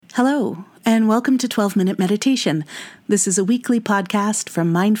Hello, and welcome to 12-Minute Meditation. This is a weekly podcast from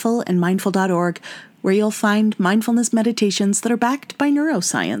Mindful and Mindful.org, where you'll find mindfulness meditations that are backed by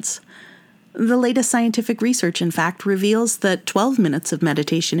neuroscience. The latest scientific research, in fact, reveals that 12 minutes of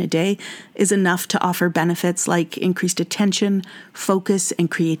meditation a day is enough to offer benefits like increased attention, focus,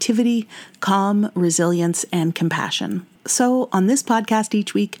 and creativity, calm, resilience, and compassion. So, on this podcast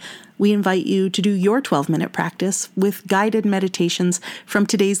each week, we invite you to do your 12-minute practice with guided meditations from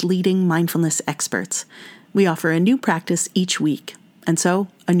today's leading mindfulness experts. We offer a new practice each week, and so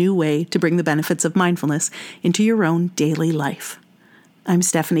a new way to bring the benefits of mindfulness into your own daily life. I'm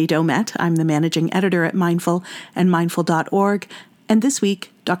Stephanie Domet. I'm the managing editor at Mindful and Mindful.org, and this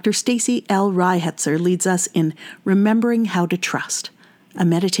week, Dr. Stacee Reicherzer leads us in Remembering How to Trust, a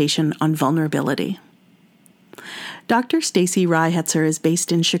meditation on vulnerability. Dr. Stacee Reicherzer is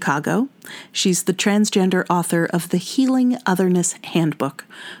based in Chicago. She's the transgender author of the Healing Otherness Handbook,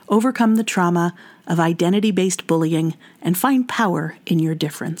 Overcome the Trauma of Identity-Based Bullying and Find Power in Your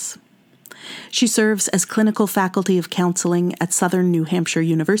Difference. She serves as clinical faculty of counseling at Southern New Hampshire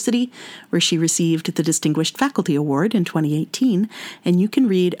University, where she received the Distinguished Faculty Award in 2018, and you can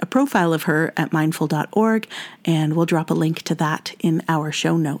read a profile of her at mindful.org, and we'll drop a link to that in our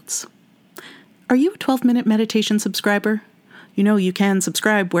show notes. Are you a 12-minute meditation subscriber? You know you can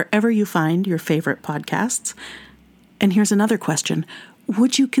subscribe wherever you find your favorite podcasts. And here's another question.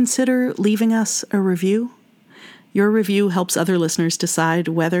 Would you consider leaving us a review? Your review helps other listeners decide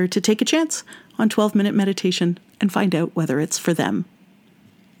whether to take a chance on 12-minute meditation and find out whether it's for them.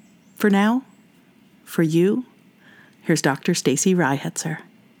 For now, for you, here's Dr. Stacee Reicherzer.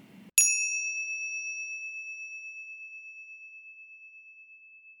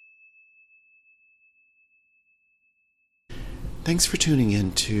 Thanks for tuning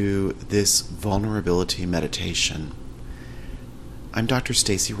in to this vulnerability meditation. I'm Dr.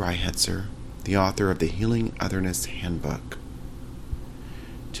 Stacee Reicherzer, the author of the Healing Otherness Handbook.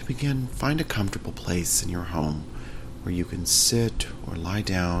 To begin, find a comfortable place in your home where you can sit or lie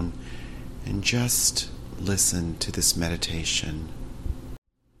down and just listen to this meditation,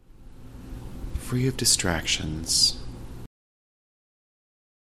 free of distractions.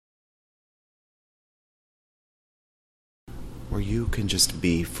 Where you can just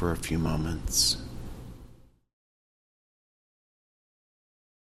be for a few moments.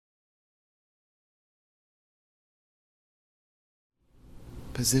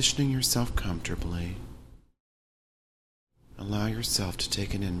 Positioning yourself comfortably, allow yourself to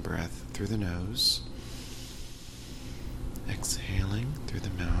take an in-breath through the nose, exhaling through the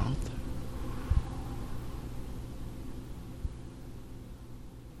mouth,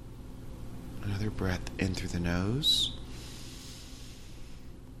 another breath in through the nose,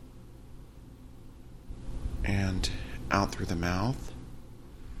 and out through the mouth.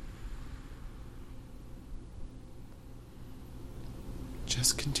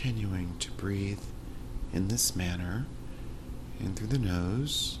 Just continuing to breathe in this manner, in through the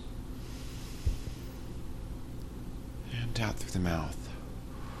nose, and out through the mouth.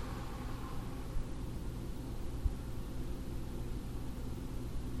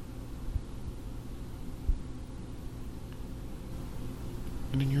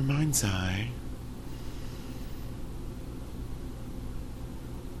 And in your mind's eye,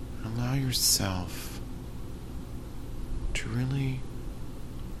 allow yourself to really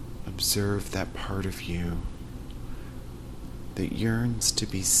observe that part of you that yearns to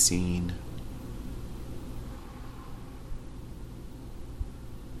be seen.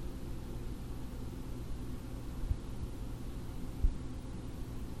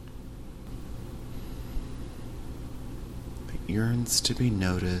 That yearns to be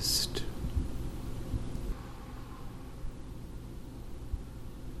noticed.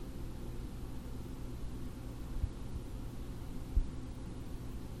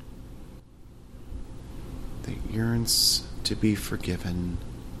 Yearns to be forgiven.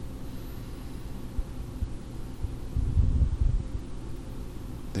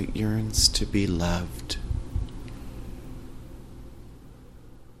 That yearns to be loved.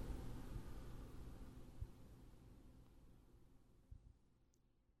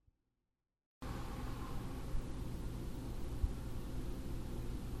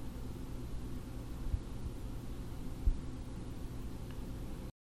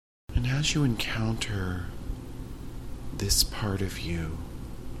 And as you encounter this part of you,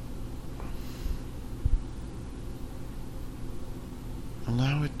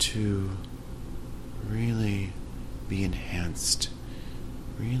 allow it to really be enhanced.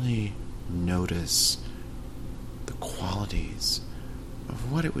 Really notice the qualities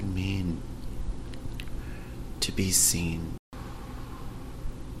of what it would mean to be seen.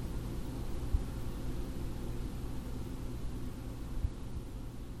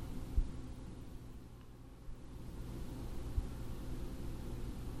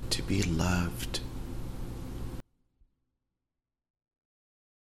 be loved.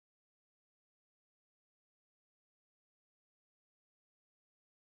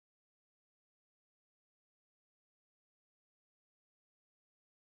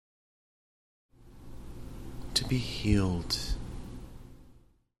 To be healed.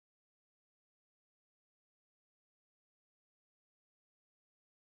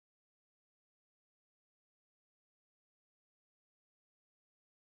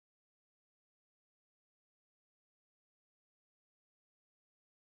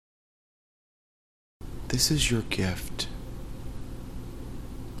 This is your gift.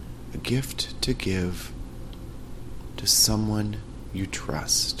 A gift to give to someone you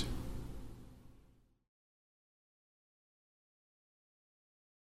trust.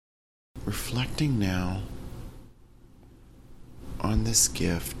 Reflecting now on this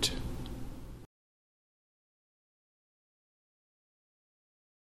gift,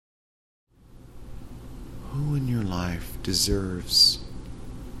 who in your life deserves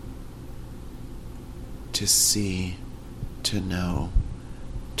to see, to know,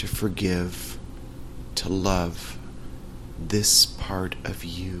 to forgive, to love this part of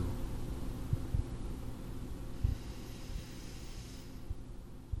you?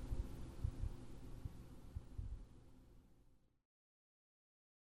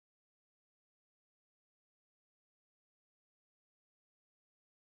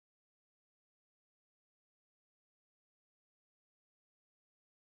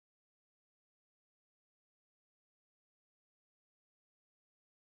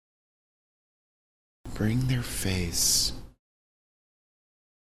 Bring their face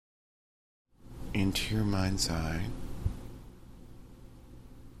into your mind's eye.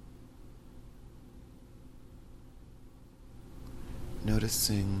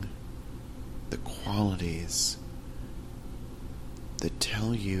 Noticing the qualities that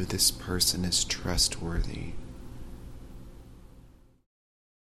tell you this person is trustworthy.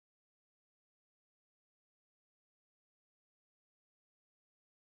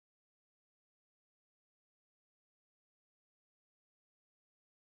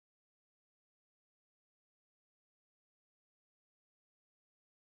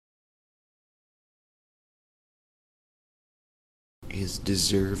 Is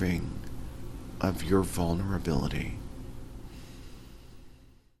deserving of your vulnerability.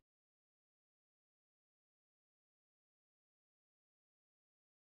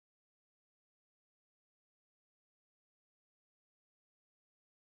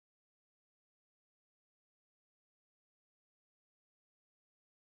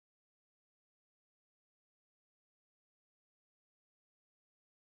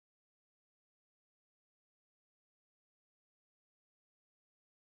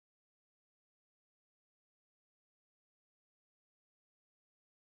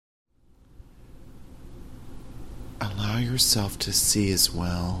 Allow yourself to see as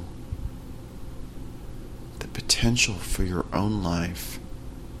well the potential for your own life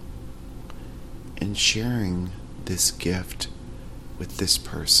in sharing this gift with this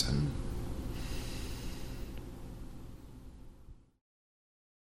person.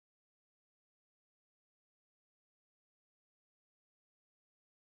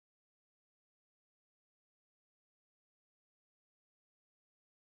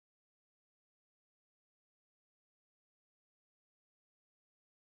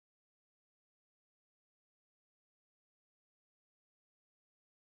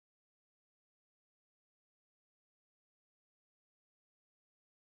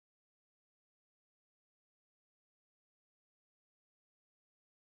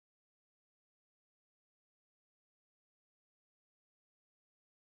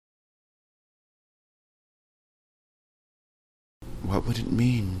 What would it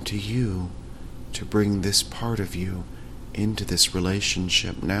mean to you to bring this part of you into this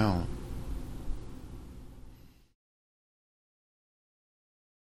relationship now?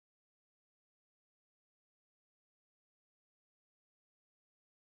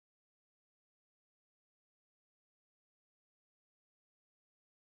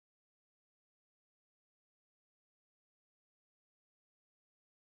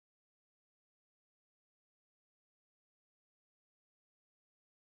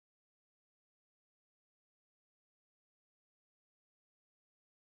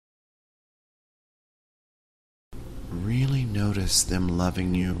 Really notice them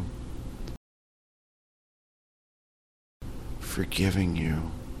loving you, forgiving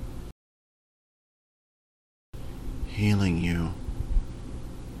you, healing you,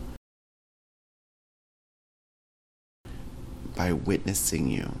 by witnessing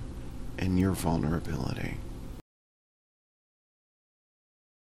you and your vulnerability.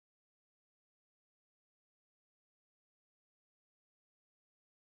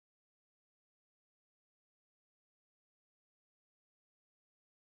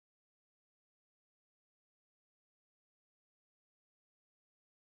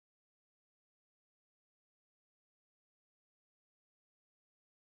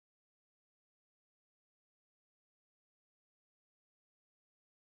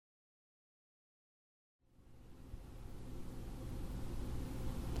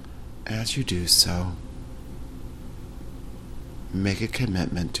 As you do so, make a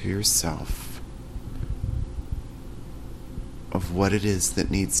commitment to yourself of what it is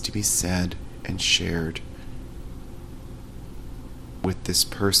that needs to be said and shared with this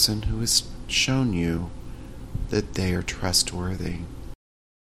person who has shown you that they are trustworthy.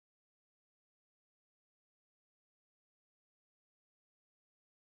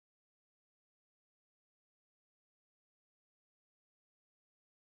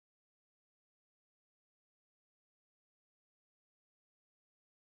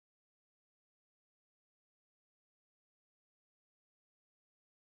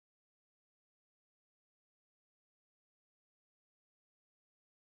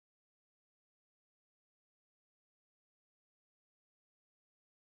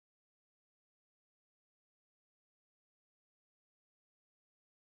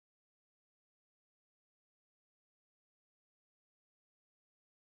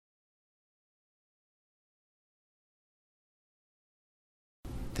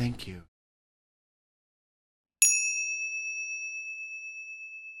 Thank you.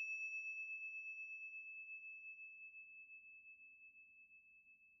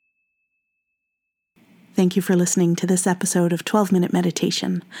 Thank you for listening to this episode of 12-Minute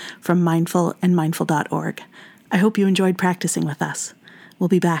Meditation from mindfulandmindful.org. I hope you enjoyed practicing with us. We'll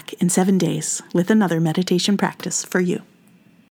be back in 7 days with another meditation practice for you.